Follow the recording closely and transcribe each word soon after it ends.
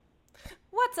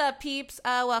What's up, peeps?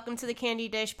 Welcome to the Candy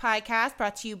Dish Podcast,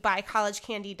 brought to you by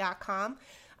collegecandy.com.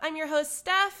 I'm your host,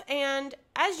 Steph, and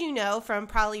as you know from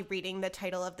probably reading the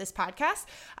title of this podcast,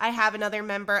 I have another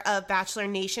member of Bachelor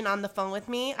Nation on the phone with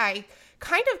me. I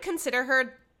kind of consider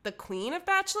her the queen of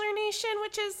Bachelor Nation,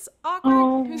 which is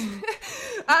awkward.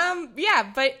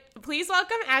 Yeah, but please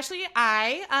welcome Ashley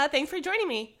I. Thanks for joining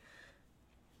me.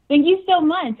 Thank you so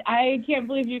much. I can't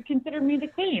believe you consider me the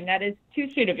queen. That is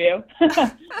too sweet of you.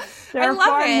 There are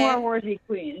far more worthy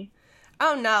queens.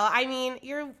 Oh, no. I mean,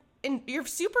 you're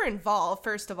super involved,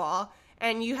 first of all,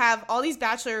 and you have all these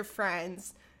Bachelor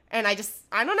friends, and I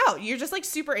don't know. You're just, like,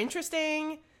 super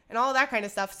interesting and all that kind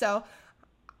of stuff, so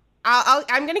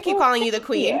I'm going to keep calling you the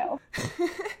queen.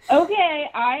 Okay,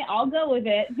 I'll go with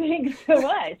it. Thanks so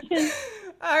much.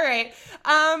 All right.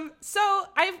 So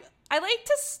I like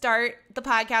to start the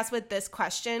podcast with this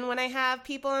question when I have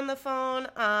people on the phone.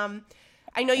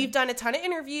 I know you've done a ton of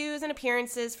interviews and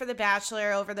appearances for The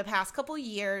Bachelor over the past couple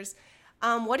years.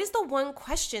 What is the one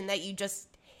question that you just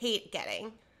hate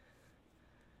getting?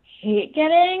 Hate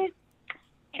getting?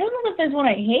 I don't know if there's one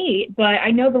I hate, but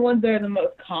I know the ones that are the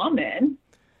most common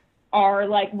are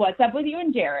like, what's up with you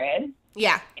and Jared?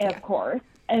 Yeah. Of course.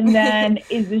 And then,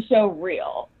 is the show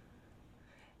real?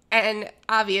 And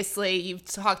obviously, you've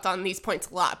talked on these points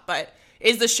a lot, but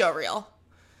is the show real?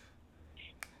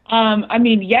 I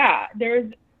mean, yeah,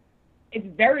 it's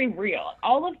very real.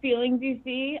 All the feelings you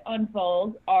see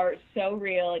unfold are so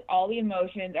real. Like, all the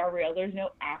emotions are real. There's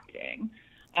no acting.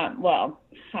 There's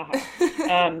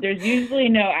usually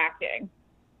no acting.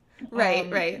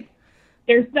 Right.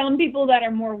 There's some people that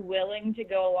are more willing to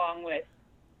go along with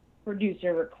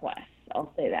producer requests.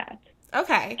 I'll say that.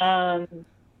 Okay.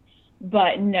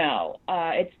 But no,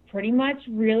 it's pretty much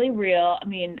really real. I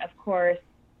mean, of course,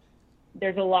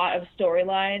 there's a lot of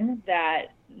storyline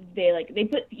that they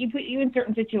put you in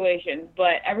certain situations,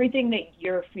 but everything that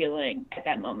you're feeling at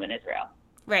that moment is real.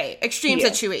 Right. Extreme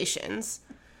situations.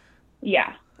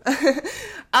 Yeah.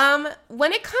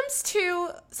 When it comes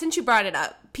to, since you brought it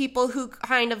up, people who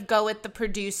kind of go with the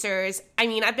producers, I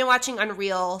mean, I've been watching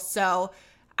Unreal, so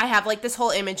I have like this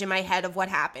whole image in my head of what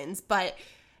happens, but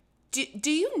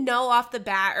do you know off the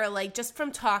bat, or like just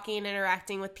from talking and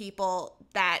interacting with people,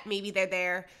 that maybe they're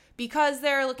there because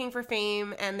they're looking for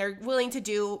fame and they're willing to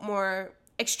do more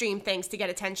extreme things to get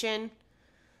attention?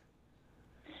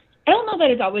 I don't know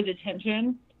that it's always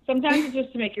attention. Sometimes it's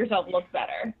just to make yourself look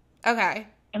better. Okay.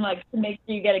 And like to make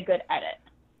sure you get a good edit.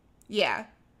 Yeah.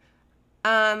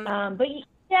 But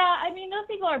yeah, I mean, those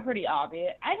people are pretty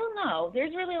obvious. I don't know.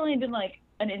 There's really only been like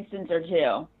an instance or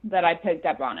two that I picked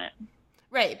up on it.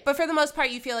 Right. But for the most part,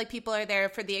 you feel like people are there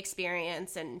for the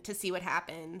experience and to see what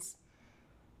happens.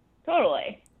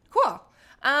 Totally. Cool.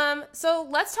 So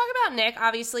let's talk about Nick.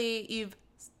 Obviously,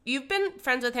 you've been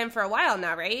friends with him for a while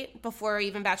now, right? Before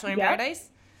even Bachelor in Paradise?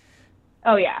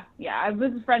 Oh, yeah. Yeah, I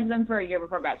was friends with him for a year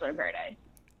before Bachelor in Paradise.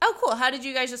 Oh, cool. How did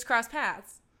you guys just cross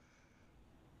paths?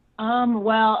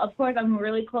 Well, of course, I'm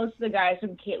really close to the guys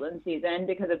from Caitlin's season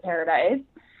because of Paradise.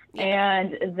 Yeah.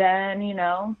 And then,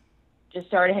 just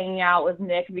started hanging out with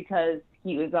Nick because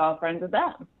he was all friends with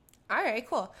them. All right,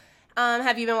 cool.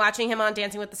 Have you been watching him on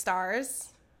Dancing with the Stars?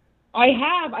 I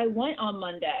have. I went on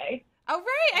Monday. Oh,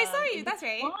 right. I saw you. That's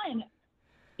right. Fun.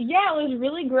 Yeah, it was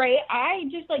really great. I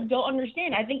just, don't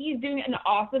understand. I think he's doing an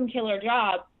awesome killer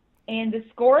job, and the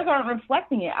scores aren't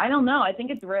reflecting it. I don't know. I think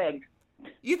it's rigged.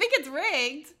 You think it's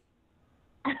rigged?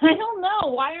 I don't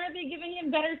know. Why aren't they giving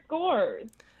him better scores?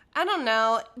 I don't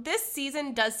know. This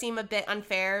season does seem a bit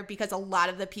unfair because a lot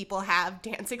of the people have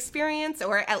dance experience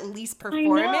or at least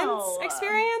performance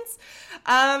experience.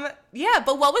 Yeah,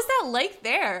 but what was that like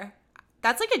there?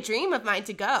 That's like a dream of mine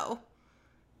to go.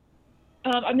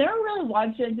 I've never really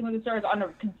watched Dancing with the Stars on a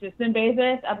consistent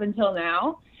basis up until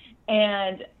now.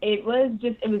 And it was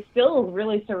still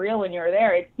really surreal when you were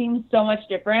there. It seems so much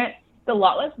different. It's a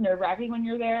lot less nerve-wracking when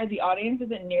you're there. The audience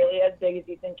isn't nearly as big as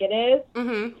you think it is.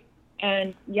 Mm-hmm.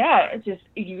 And yeah,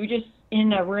 you're just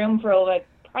in a room for like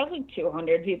probably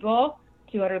 200,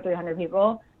 300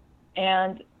 people.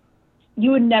 And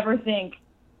you would never think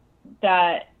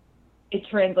that it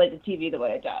translates to TV the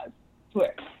way it does. It's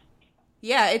weird.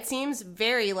 Yeah, it seems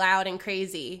very loud and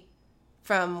crazy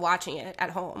from watching it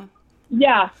at home.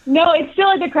 Yeah. No, it's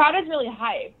still the crowd is really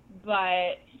hype,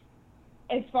 but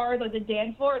as far as the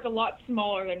dance floor, it's a lot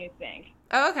smaller than you think.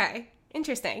 Oh, okay.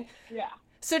 Interesting. Yeah.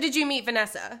 So did you meet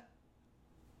Vanessa?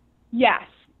 Yes.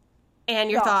 And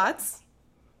your thoughts?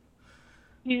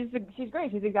 She's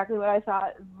great. She's exactly what I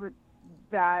thought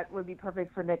that would be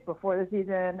perfect for Nick before the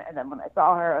season. And then when I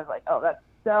saw her, I was like, oh, that's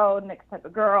so Nick's type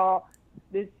of girl.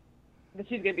 She's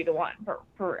going to be the one for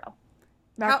real.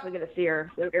 I'm actually going to see her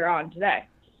later on today.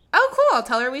 Oh, cool.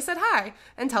 Tell her we said hi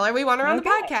and tell her we want her on the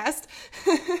podcast.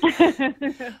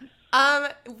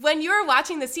 When you were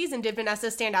watching the season, did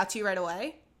Vanessa stand out to you right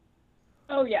away?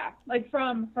 Oh, yeah. Like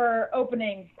from her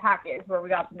opening package where we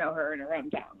got to know her in her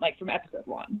hometown, like from episode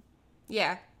 1.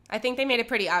 Yeah. I think they made it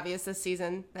pretty obvious this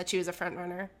season that she was a front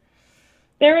runner.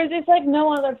 There was just like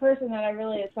no other person that I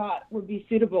really thought would be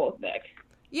suitable with Nick.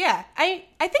 Yeah. I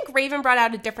think Raven brought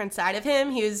out a different side of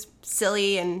him. He was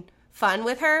silly and fun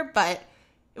with her, but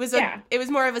it was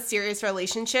more of a serious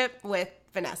relationship with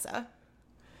Vanessa.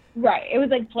 Right. It was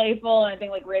like playful, and I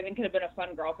think like Raven could have been a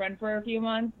fun girlfriend for a few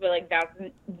months, but like that's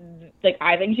like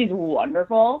I think she's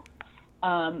wonderful.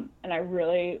 And I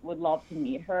really would love to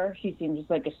meet her. She seems just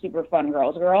like a super fun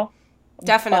girl's girl.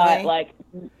 Definitely.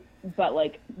 But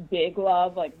like big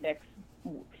love, like Nick's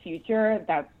future,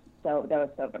 that was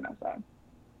so Vanessa.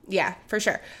 Yeah, for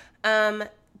sure. Have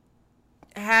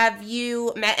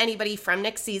you met anybody from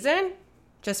Nick's season?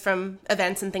 Just from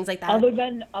events and things like that? Other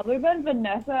than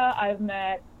Vanessa, I've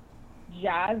met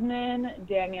Jasmine,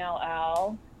 Danielle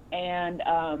L, and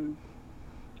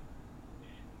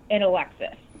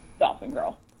Alexis, Dolphin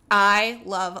Girl. I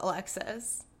love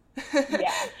Alexis.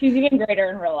 Yeah, she's even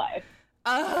greater in real life.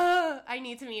 I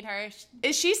need to meet her.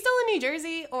 Is she still in New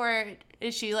Jersey, or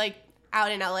is she like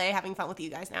out in LA having fun with you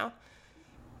guys now?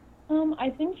 I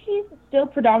think she's still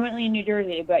predominantly in New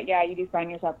Jersey, but yeah, you do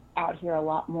find yourself out here a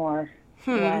lot more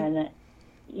when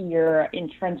you're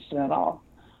entrenched in it all.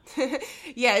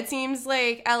 Yeah, it seems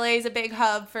like LA is a big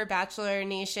hub for Bachelor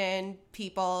Nation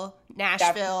people.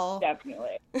 Nashville.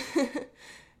 Definitely.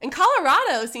 And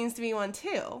Colorado seems to be one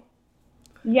too.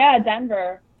 Yeah,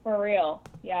 Denver, for real.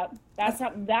 Yep.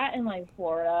 That in like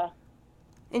Florida.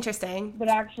 Interesting. But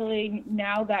actually,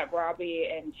 now that Robbie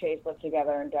and Chase live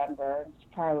together in Denver, it's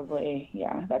probably,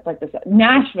 that's like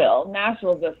Nashville.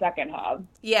 Nashville's the second hub.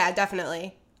 Yeah,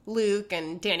 definitely. Luke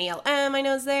and Danielle M, I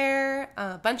know, is there.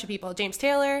 A bunch of people. James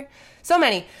Taylor. So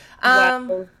many.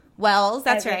 Wells,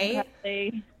 that's Evan, right.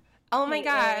 Kelly, oh my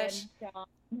gosh.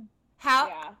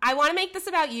 I want to make this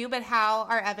about you, but how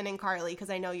are Evan and Carly? Because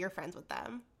I know you're friends with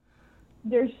them.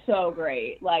 They're so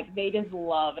great. Like, they just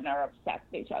love and are obsessed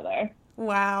with each other.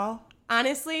 Wow.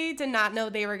 Honestly, did not know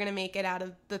they were going to make it out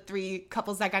of the 3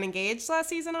 couples that got engaged last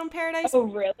season on Paradise. Oh,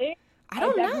 really? I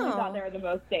don't know. I thought they were the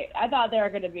most safe. I thought they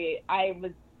were going to be, I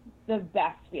was the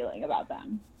best feeling about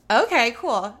them. Okay,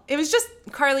 cool. It was just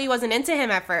Carly wasn't into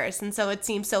him at first, and so it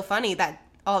seems so funny that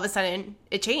all of a sudden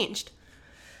it changed.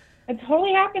 It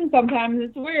totally happens sometimes.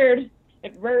 It's weird.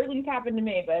 It rarely happened to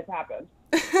me, but it's happened.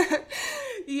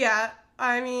 Yeah,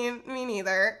 I mean, me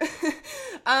neither.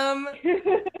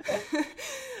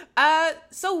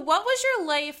 So what was your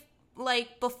life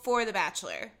like before The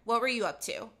Bachelor? What were you up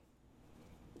to?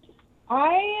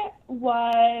 I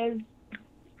was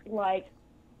like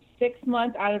 6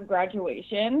 months out of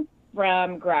graduation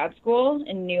from grad school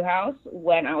in Newhouse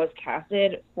when I was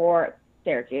casted for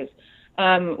Syracuse.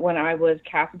 When I was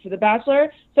casted for The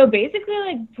Bachelor. So basically,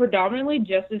 like, predominantly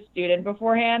just a student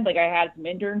beforehand. Like, I had some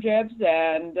internships,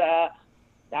 and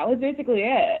that was basically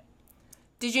it.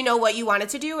 Did you know what you wanted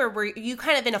to do, or were you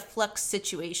kind of in a flux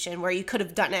situation where you could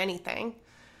have done anything?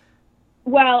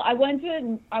 Well, I went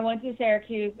to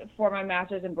Syracuse for my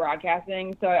master's in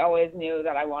broadcasting, so I always knew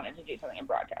that I wanted to do something in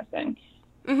broadcasting.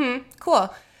 Mm-hmm.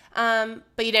 Cool.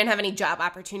 But you didn't have any job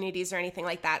opportunities or anything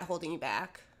like that holding you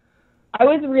back? I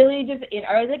was really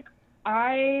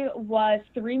I was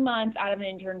 3 months out of an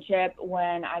internship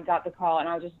when I got the call, and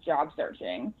I was just job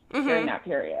searching during that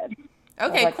period.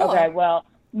 Okay, cool. Okay, well,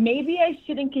 maybe I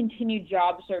shouldn't continue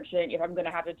job searching if I'm going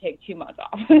to have to take 2 months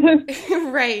off.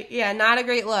 Right. Yeah, not a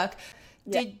great look.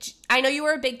 Yeah. I know you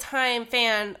were a big time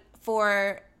fan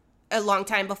for a long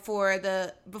time before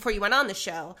you went on the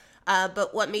show,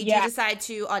 but what made you decide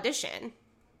to audition?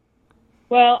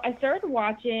 Well, I started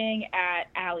watching at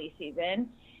Allie season,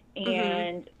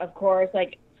 and of course,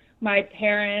 like, my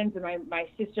parents and my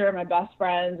sister and my best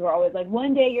friends were always like,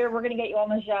 one day we're going to get you on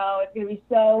the show. It's going to be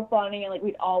so funny. And like,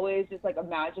 we'd always just like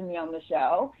imagine me on the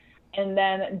show. And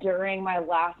then during my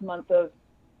last month of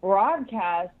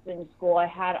broadcasting school, I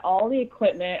had all the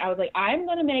equipment. I was like, I'm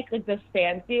going to make like the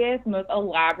fanciest, most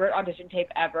elaborate audition tape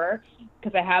ever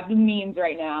because I have the means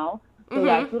right now. So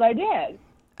that's what I did.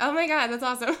 Oh my God, that's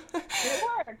awesome. It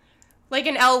worked. Like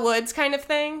an Elle Woods kind of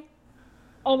thing?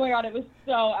 Oh my God, it was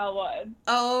so Elle Woods.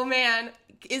 Oh man.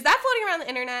 Is that floating around the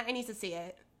internet? I need to see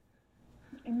it.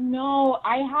 No,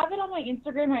 I have it on my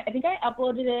Instagram. I think I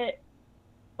uploaded it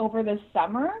over the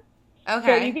summer.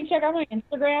 Okay. So you can check out my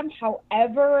Instagram.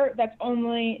 However, that's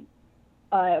only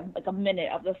like a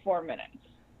minute of the 4 minutes.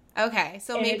 Okay,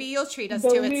 so And maybe you'll treat us the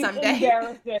to it least someday.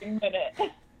 embarrassing minute.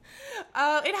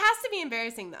 It has to be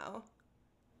embarrassing, though.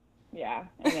 Yeah,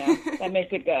 I know. That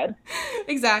makes it good.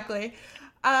 Exactly.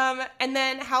 And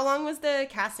then how long was the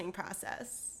casting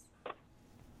process?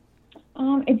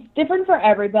 It's different for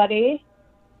everybody.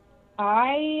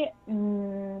 I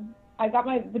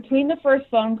got between the first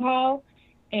phone call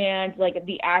and like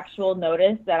the actual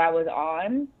notice that I was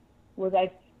on was, I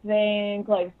think,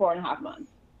 like 4.5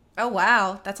 months. Oh,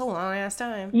 wow. That's a long ass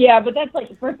time. Yeah, but that's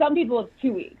like, for some people it's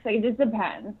 2 weeks. Like, it just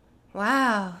depends.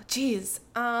 Wow. Jeez.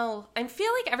 Oh, I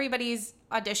feel like everybody's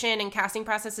audition and casting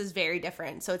process is very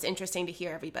different, so it's interesting to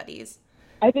hear everybody's.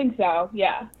 I think so,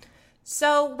 yeah.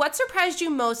 So what surprised you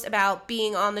most about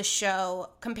being on the show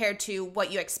compared to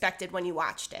what you expected when you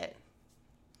watched it?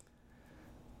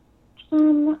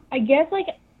 I guess, like,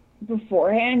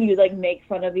 beforehand you like make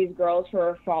fun of these girls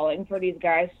for falling for these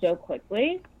guys so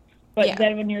quickly. But Yeah.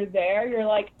 then when you're there, you're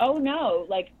like, oh no,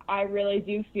 like, I really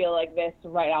do feel like this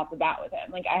right off the bat with him.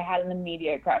 Like, I had an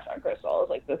immediate crush on Crystal,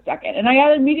 like, the second. And I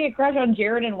had an immediate crush on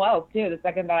Jared and Wells, too, the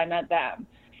second that I met them.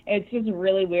 It's just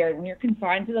really weird. When you're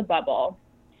confined to the bubble,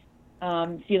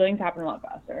 feelings happen a lot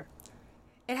faster.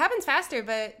 It happens faster,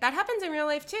 but that happens in real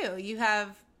life, too. You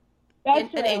have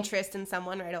That's an true. interest in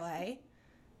someone right away.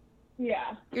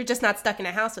 Yeah. You're just not stuck in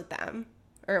a house with them.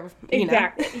 Or, you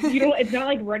Exactly. You don't, it's not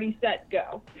like ready, set,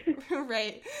 go. know.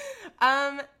 Right.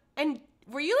 And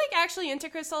were you, like, actually into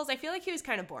Crystals? I feel like he was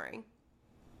kind of boring.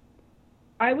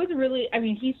 I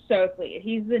mean, he's so sweet.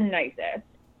 He's the nicest.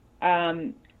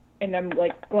 And I'm,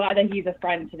 like, glad that he's a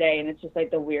friend today, and it's just, like,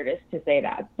 the weirdest to say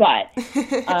that. But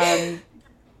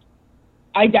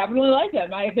I definitely like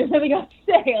him. There's nothing else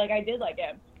to say. Like, I did like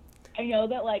him. I know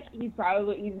that, like, he's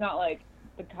not, like,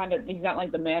 he's not,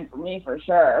 like, the man for me for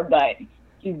sure, but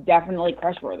he's definitely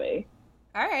crush-worthy.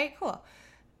 All right, cool.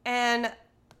 And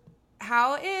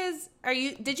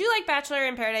did you like Bachelor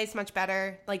in Paradise much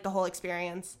better, like the whole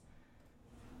experience?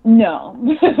 No.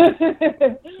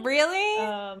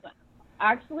 Really?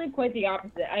 Actually, quite the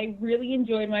opposite. I really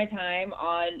enjoyed my time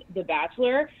on The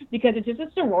Bachelor because it's just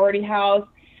a sorority house,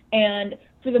 and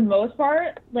for the most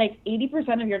part, like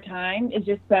 80% of your time is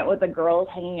just spent with the girls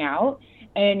hanging out,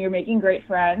 and you're making great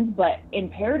friends. But in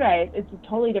Paradise, it's a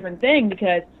totally different thing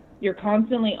because you're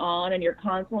constantly on and you're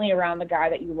constantly around the guy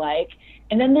that you like,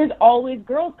 and then there's always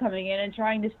girls coming in and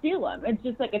trying to steal him. It's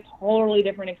just like a totally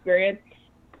different experience.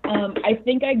 I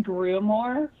think I grew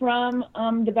more from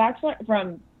Bachelor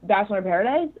in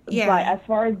Paradise, Yeah. but as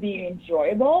far as being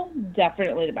enjoyable,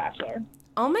 definitely The Bachelor.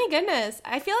 Oh my goodness.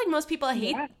 I feel like most people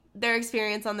hate their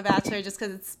experience on The Bachelor just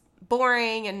because it's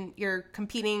boring and you're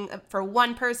competing for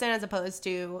one person as opposed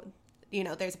to,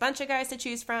 there's a bunch of guys to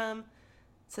choose from.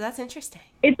 So that's interesting.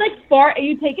 It's like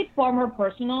you take it far more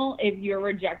personal if you're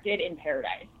rejected in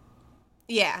Paradise.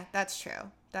 Yeah, that's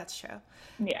true. That's true.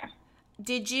 Yeah.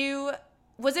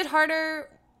 Was it harder?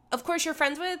 Of course, you're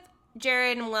friends with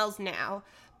Jared and Wells now,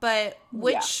 but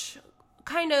which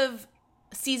kind of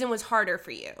season was harder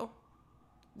for you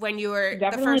when you were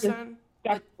the first one?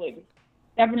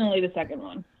 Definitely the second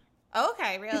one.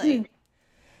 Okay, really?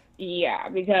 Yeah,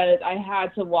 because I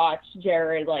had to watch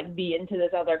Jared like be into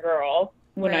this other girl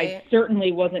when I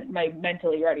certainly wasn't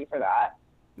mentally ready for that.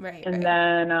 Right. And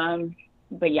then,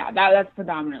 but yeah, that's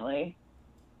predominantly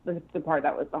the part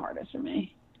that was the hardest for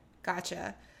me.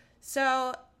 Gotcha.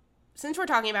 So, since we're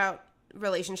talking about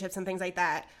relationships and things like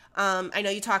that, I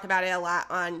know you talk about it a lot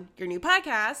on your new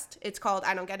podcast. It's called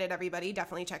I Don't Get It, Everybody.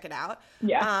 Definitely check it out.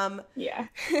 Yeah.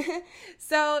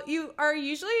 So you are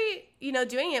usually,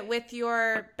 doing it with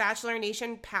your Bachelor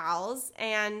Nation pals.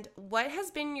 And what has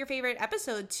been your favorite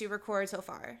episode to record so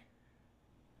far?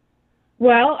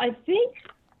 Well, I think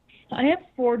I have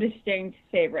 4 distinct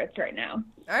favorites right now.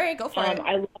 All right, go for it.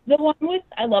 I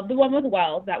love the one with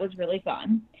Wells. That was really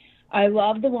fun. I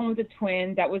love the one with the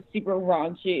twins. That was super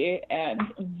raunchy and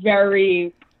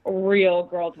very real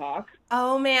girl talk.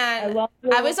 Oh, man.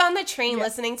 I was on the train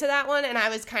listening to that one, and I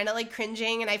was kind of, like,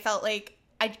 cringing, and I felt like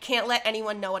I can't let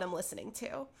anyone know what I'm listening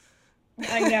to.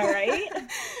 I know, right?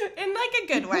 In, like, a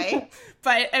good way.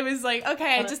 But I was like,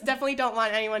 okay, I just definitely don't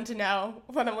want anyone to know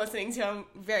what I'm listening to. I'm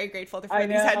very grateful for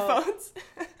these headphones.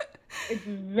 It's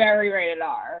very rated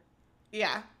R.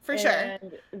 Yeah, for sure.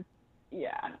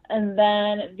 Yeah. And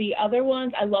then the other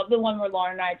ones, I love the one where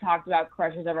Lauren and I talked about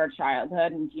crushes of our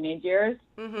childhood and teenage years.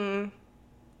 Mm-hmm.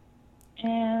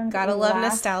 And gotta love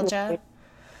nostalgia.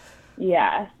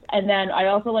 Yes. And then I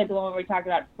also like the one where we talked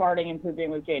about farting and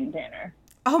pooping with Jaden Tanner.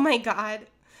 Oh my God.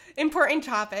 Important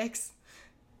topics.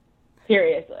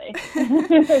 Seriously.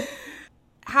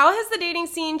 How has the dating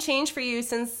scene changed for you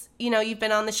since, you've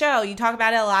been on the show? You talk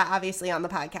about it a lot, obviously, on the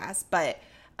podcast, but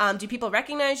Do people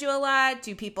recognize you a lot?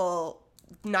 Do people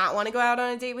not want to go out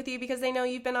on a date with you because they know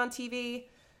you've been on TV?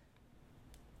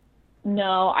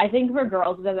 No, I think for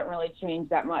girls it doesn't really change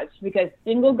that much because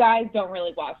single guys don't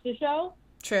really watch the show.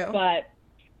 True. But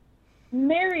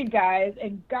married guys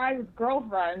and guys with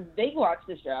girlfriends, they watch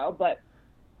the show. But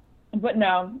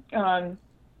no,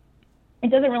 it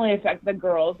doesn't really affect the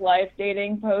girls' life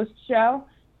dating post-show.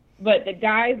 But the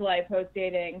guys' life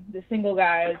post-dating, the single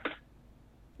guys,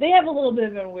 they have a little bit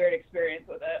of a weird experience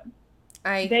with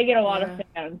it. They get a lot of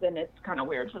fans, and it's kind of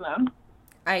weird for them.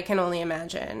 I can only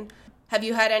imagine. Have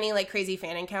you had any, like, crazy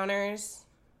fan encounters?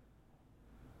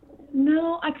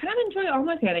 No, I kind of enjoy all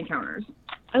my fan encounters.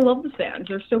 I love the fans.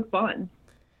 They're so fun.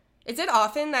 Is it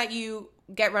often that you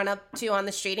get run up to on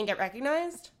the street and get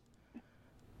recognized?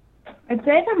 I'd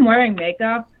say if I'm wearing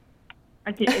makeup,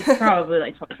 it's probably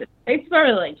like twice a day. It's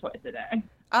probably like twice a day.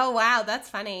 Oh, wow. That's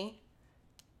funny.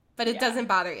 But it doesn't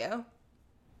bother you?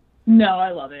 No,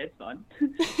 I love it. It's fun.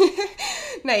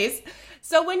 Nice.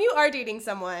 So when you are dating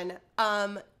someone,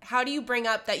 how do you bring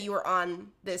up that you were on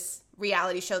this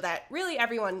reality show that really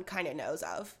everyone kind of knows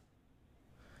of?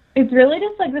 It's really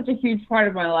just like such a huge part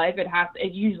of my life.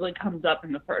 It usually comes up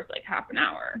in the first like half an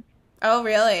hour. Oh,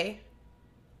 really?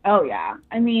 Oh, yeah.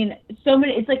 I mean, so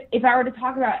many, it's like if I were to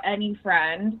talk about any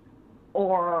friend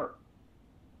or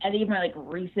any of my like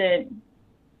recent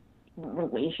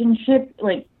relationship,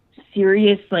 like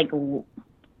serious, like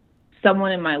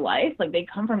someone in my life, like they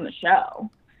come from the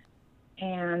show.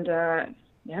 And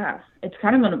yeah, it's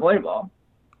kind of unavoidable.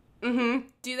 Mm-hmm.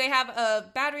 Do they have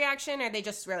a bad reaction or they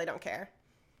just really don't care?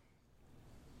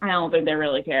 I don't think they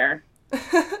really care.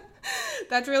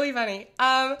 That's really funny.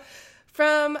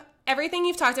 From everything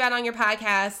you've talked about on your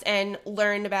podcast and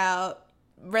learned about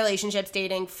relationships,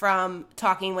 dating from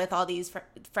talking with all these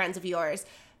friends of yours,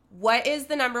 what is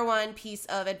the number one piece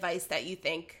of advice that you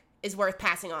think is worth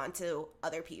passing on to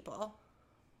other people?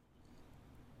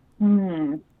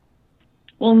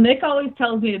 Well, Nick always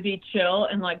tells me to be chill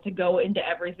and like to go into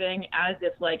everything as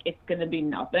if like it's going to be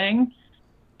nothing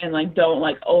and like don't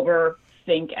like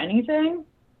overthink anything.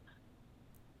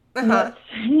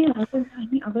 Any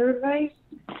other advice?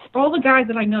 All the guys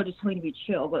that I know just want to be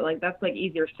chill, but like that's like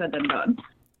easier said than done.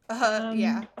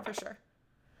 Yeah, for sure.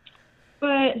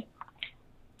 But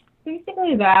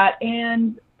basically that,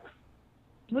 and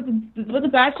what the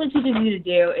Bachelor teaches you to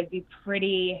do is be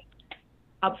pretty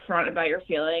upfront about your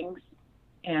feelings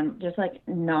and just like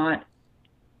not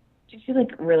just be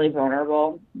like really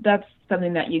vulnerable. That's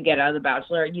something that you get out of the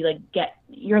Bachelor.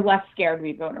 You're less scared to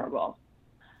be vulnerable.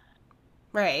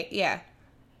 Right, yeah.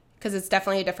 Because it's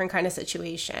definitely a different kind of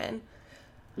situation.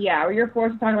 Yeah, or you're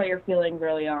forced to talk about your feelings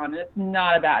early on. It's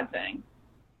not a bad thing.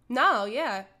 No,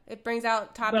 yeah. It brings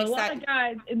out topics but a lot of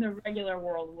guys in the regular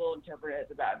world will interpret it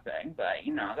as a bad thing. But,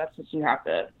 you know, that's what you have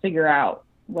to figure out,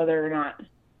 whether or not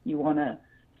you want to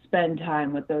spend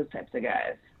time with those types of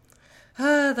guys.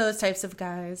 Those types of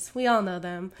guys. We all know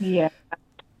them. Yeah.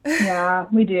 Yeah,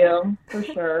 we do, for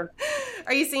sure.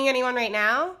 Are you seeing anyone right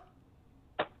now?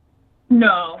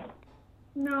 No,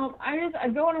 I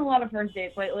go on a lot of first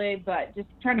dates lately, but just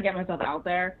trying to get myself out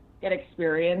there, get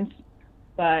experience.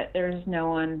 But there's no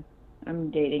one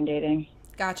I'm dating.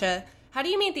 Gotcha. How do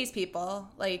you meet these people?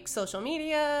 Like social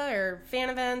media or fan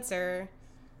events or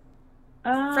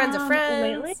friends of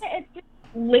friends?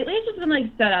 Lately it's just been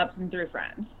like setups and through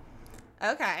friends.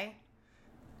 Okay.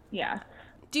 Yeah.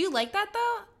 Do you like that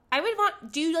though?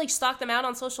 Do you like stalk them out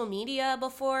on social media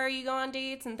before you go on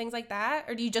dates and things like that?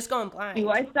 Or do you just go in blind? Do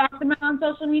I stalk them out on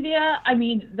social media? I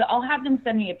mean, I'll have them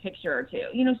send me a picture or two.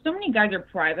 You know, so many guys are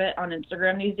private on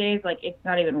Instagram these days, like it's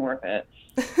not even worth it.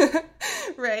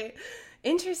 Right.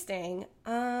 Interesting.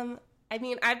 I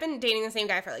mean, I've been dating the same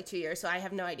guy for like 2 years, so I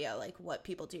have no idea like what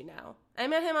people do now. I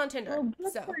met him on Tinder. Well,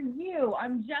 good for you.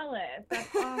 I'm jealous.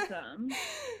 That's awesome.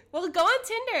 Well, go on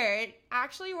Tinder. It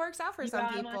actually works out for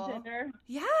some people. On Tinder?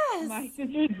 Yes.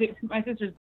 My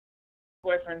sister's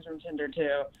boyfriend's from Tinder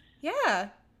too. Yeah.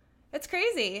 It's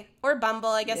crazy. Or Bumble,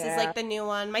 I guess, is like the new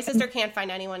one. My sister can't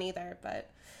find anyone either, but...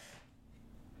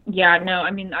 Yeah, no,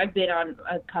 I mean, I've been on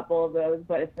a couple of those,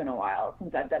 but it's been a while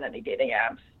since I've done any dating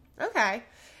apps. Okay.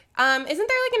 Isn't there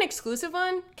like an exclusive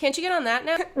one? Can't you get on that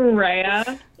now?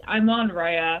 Raya. I'm on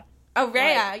Raya. Oh,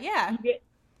 Raya, yeah.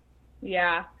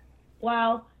 Yeah.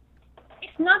 Well,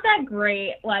 it's not that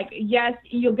great. Like, yes,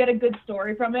 you'll get a good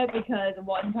story from it because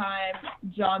one time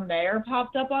John Mayer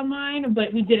popped up on mine,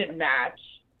 but we didn't match.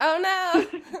 Oh,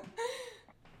 no.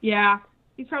 Yeah.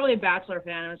 He's probably a Bachelor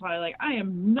fan and was probably like, I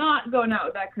am not going out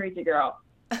with that crazy girl.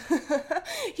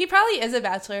 He probably is a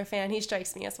Bachelor fan. He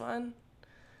strikes me as one.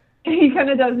 He kind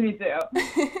of does me too.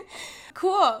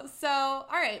 Cool. So, all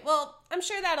right. Well, I'm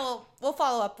sure we'll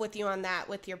follow up with you on that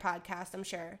with your podcast. I'm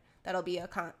sure that'll be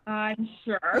I'm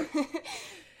sure.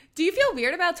 Do you feel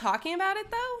weird about talking about it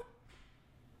though?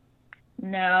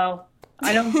 No,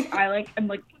 I don't. I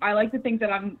like to think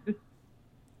that I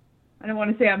don't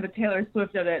want to say I'm the Taylor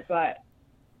Swift of it, but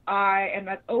I am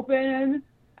as open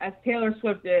as Taylor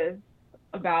Swift is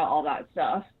about all that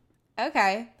stuff.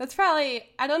 Okay. That's probably,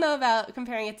 I don't know about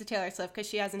comparing it to Taylor Swift because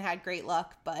she hasn't had great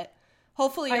luck, but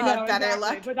hopefully you'll have better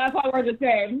luck. But that's why we're the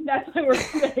same. That's why we're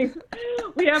the same.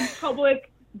 We have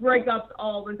public breakups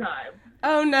all the time.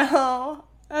 Oh no.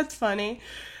 That's funny.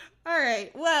 All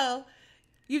right. Well,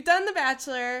 you've done The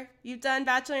Bachelor. You've done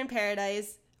Bachelor in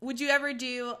Paradise. Would you ever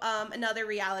do another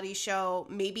reality show,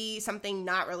 maybe something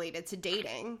not related to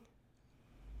dating?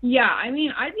 Yeah, I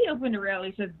mean, I'd be open to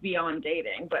reality shows beyond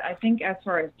dating, but I think as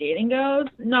far as dating goes,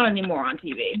 not anymore on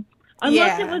TV.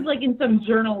 Unless it was like in some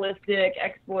journalistic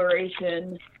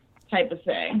exploration type of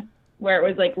thing, where it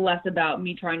was like less about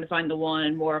me trying to find the one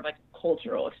and more of like a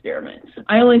cultural experiment.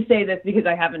 I only say this because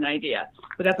I have an idea,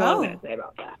 but that's all I'm going to say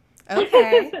about that.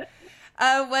 Okay.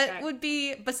 What would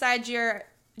be, besides your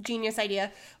genius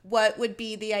idea, what would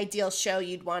be the ideal show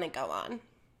you'd want to go on?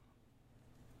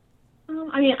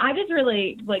 I mean, I just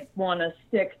really want to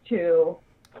stick to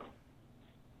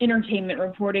entertainment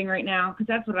reporting right now because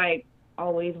that's what I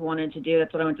always wanted to do.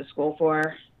 That's what I went to school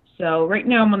for. So right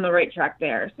now I'm on the right track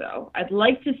there. So I'd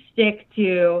like to stick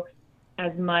to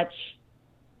as much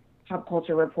pop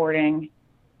culture reporting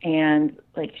and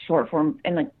like short form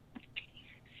and like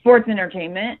sports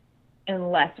entertainment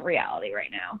and less reality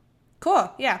right now. Cool.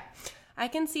 Yeah. I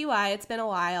can see why. It's been a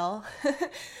while.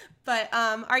 But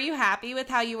are you happy with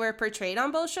how you were portrayed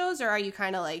on both shows, or are you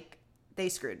kind of like, they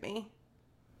screwed me?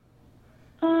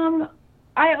 I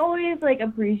always I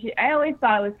always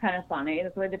thought it was kind of funny.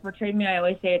 The way they portrayed me, I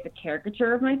always say it's a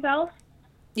caricature of myself.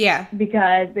 Yeah.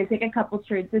 Because they take a couple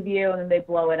traits of you and then they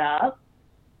blow it up.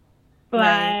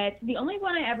 But The only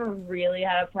one I ever really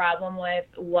had a problem with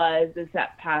was the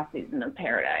past season of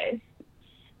Paradise.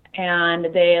 And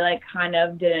they kind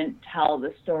of didn't tell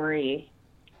the story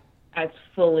as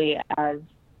fully as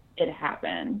it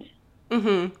happened.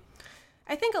 Mm-hmm.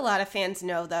 I think a lot of fans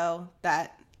know, though,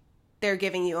 that they're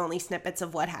giving you only snippets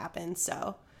of what happened,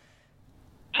 so.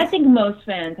 I think most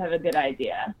fans have a good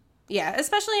idea. Yeah,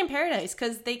 especially in Paradise,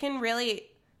 because they can really,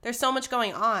 there's so much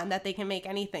going on that they can make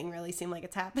anything really seem like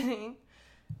it's happening.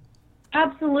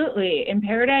 Absolutely. In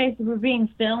Paradise, we're being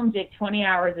filmed 20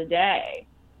 hours a day.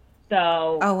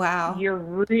 So oh, wow. You're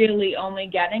really only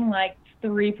getting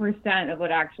 3% of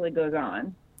what actually goes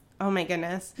on. Oh my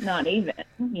goodness. Not even,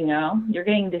 you're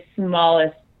getting the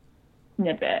smallest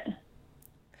snippet.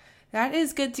 That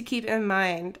is good to keep in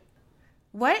mind.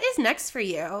 What is next for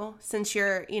you since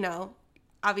you're,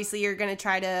 obviously you're going to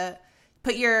try to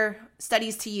put your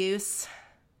studies to use?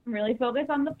 I'm really focused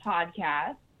on the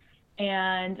podcast,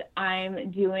 and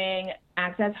I'm doing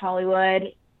Access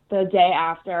Hollywood the day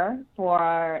after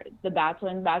for The Bachelor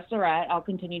and Bachelorette. I'll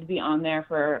continue to be on there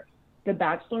for The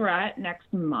Bachelorette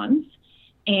next month.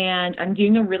 And I'm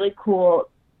doing a really cool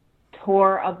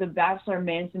tour of the Bachelor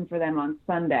Mansion for them on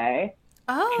Sunday.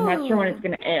 Oh. I'm not sure when it's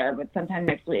going to air, but sometime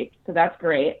next week. So that's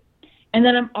great. And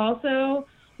then I'm also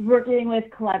working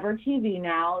with Clever TV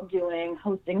now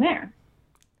hosting there.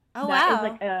 Oh, that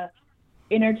wow. Is a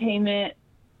entertainment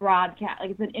broadcast.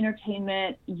 It's an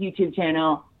entertainment YouTube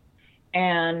channel.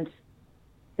 And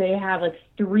they have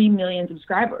 3 million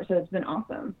subscribers. So it's been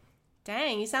awesome.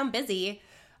 Dang, you sound busy.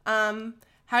 How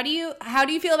do you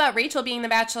feel about Rachel being the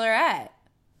Bachelorette?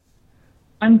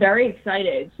 I'm very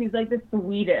excited. She's the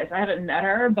sweetest. I haven't met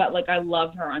her, but I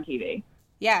love her on TV.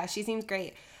 Yeah, she seems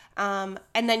great. And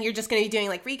then you're just going to be doing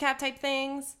recap type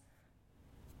things?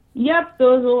 Yep,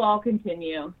 those will all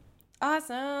continue.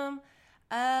 Awesome.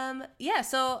 Yeah,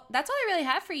 so that's all I really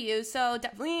have for you. So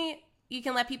definitely you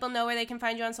can let people know where they can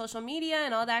find you on social media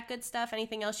and all that good stuff.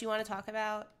 Anything else you want to talk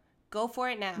about? Go for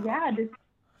it now. Yeah, just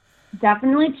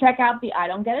definitely check out the I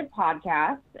Don't Get It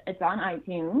podcast. It's on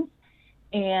iTunes.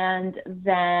 And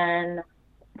then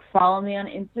follow me on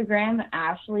Instagram,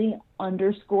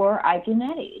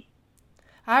 Ashley_Iaconetti.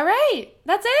 All right.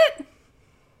 That's it.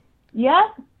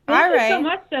 Yep. Thank you so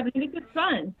much, Stephanie. This was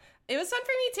fun. It was fun for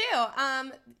me, too.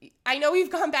 I know we've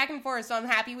gone back and forth, so I'm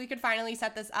happy we could finally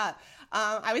set this up.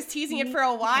 I was teasing it for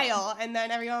a while, and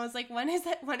then everyone was like, when is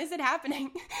it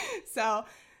happening? So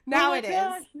now it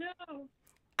gosh, is. No.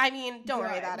 I mean, don't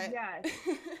worry about it. Yes.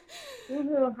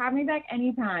 Woohoo. Have me back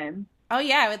anytime. Oh,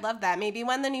 yeah, I would love that. Maybe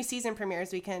when the new season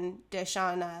premieres, we can dish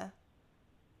on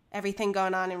everything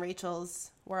going on in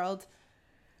Rachel's world.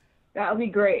 That'll be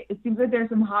great. It seems like there's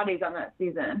some hotties on that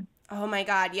season. Oh my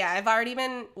God, yeah. I've already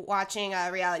been watching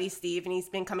Reality Steve, and he's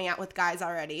been coming out with guys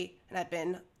already, and I've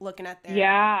been looking at their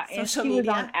And social she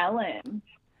media. was on Ellen.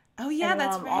 Oh yeah, And,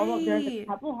 that's right. there's a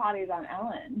couple hotties on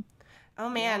Ellen. Oh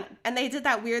man, and they did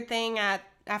that weird thing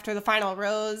after the final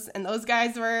rose, and those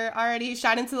guys were already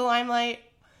shot into the limelight.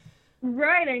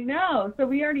 Right, I know. So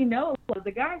we already know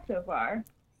the guys so far.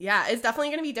 Yeah, it's definitely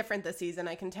going to be different this season.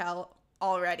 I can tell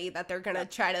already that they're going to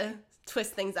try to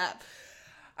twist things up.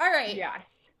 All right. Yeah.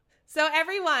 So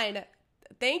everyone,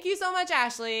 thank you so much,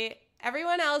 Ashley.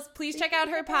 Everyone else, please check out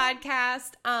her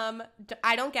podcast.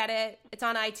 I Don't Get It. It's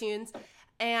on iTunes.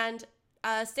 And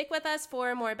stick with us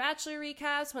for more Bachelor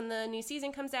recaps when the new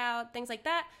season comes out, things like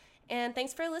that. And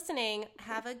thanks for listening.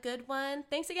 Have a good one.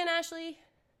 Thanks again, Ashley.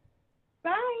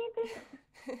 Bye.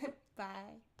 Bye.